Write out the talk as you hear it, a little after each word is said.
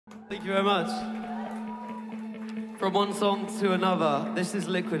Thank you very much. From one song to another, this is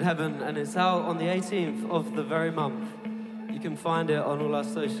Liquid Heaven, and it's out on the 18th of the very month. You can find it on all our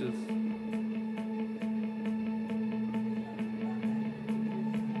socials.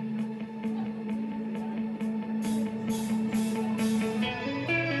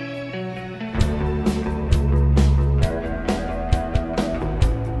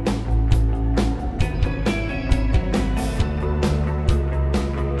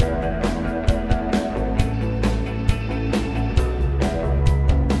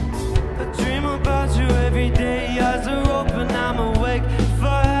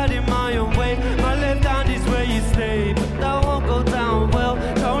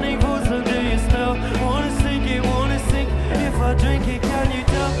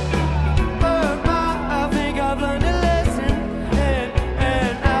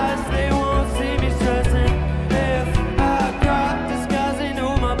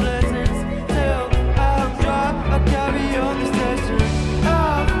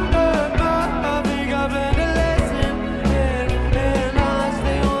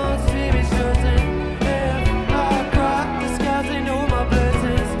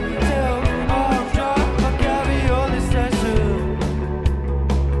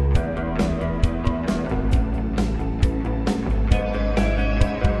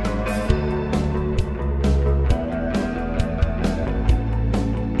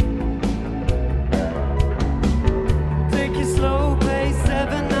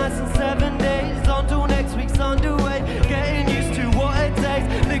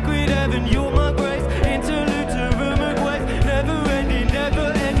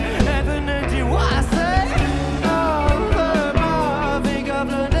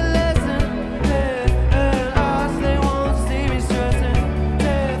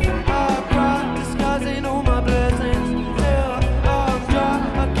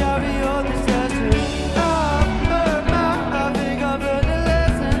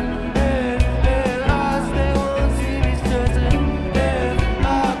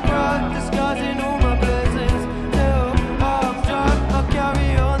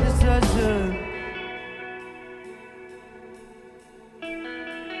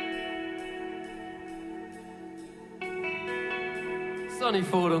 Sonny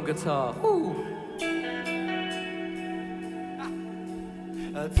Ford on guitar. Ooh.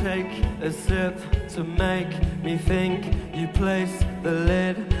 I take a sip to make me think. You place the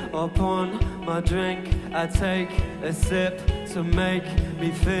lid upon my drink. I take a sip to make me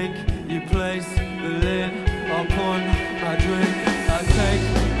think. You place the lid upon my drink. I take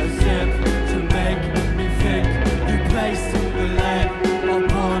a sip to make me think. You place the lid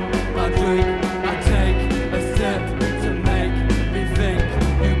upon my drink. I take a sip to make me think.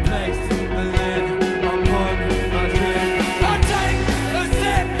 You place the lid upon my drink. I take a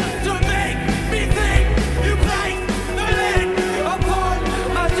sip to make me think. You place the lid upon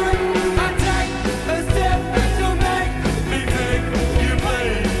my drink. I take a sip to make me think. You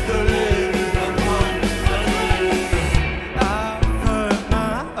place the lid upon my drink.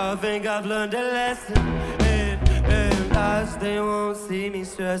 I think I've learned a lesson. And eyes, they won't see me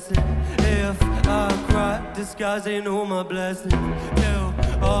stressing. If I cry, disguising all my blessings. Till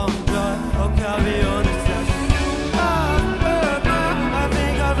I'm dry, I'll carry on the session. I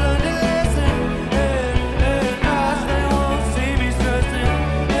think I've learned a lesson. And eyes, they won't see me stressing.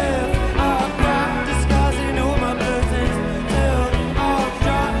 If I cry, disguising all my blessings. Till I'm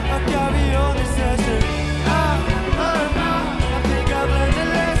dry, I'll carry on the session. I think I've learned a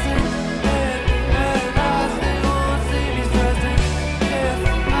lesson. And eyes, they won't see me stressing. If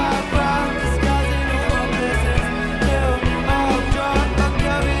I cry, disguising all my blessings. Till I'm dry, I'll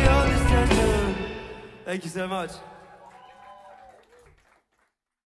carry on the session. Thank you so much.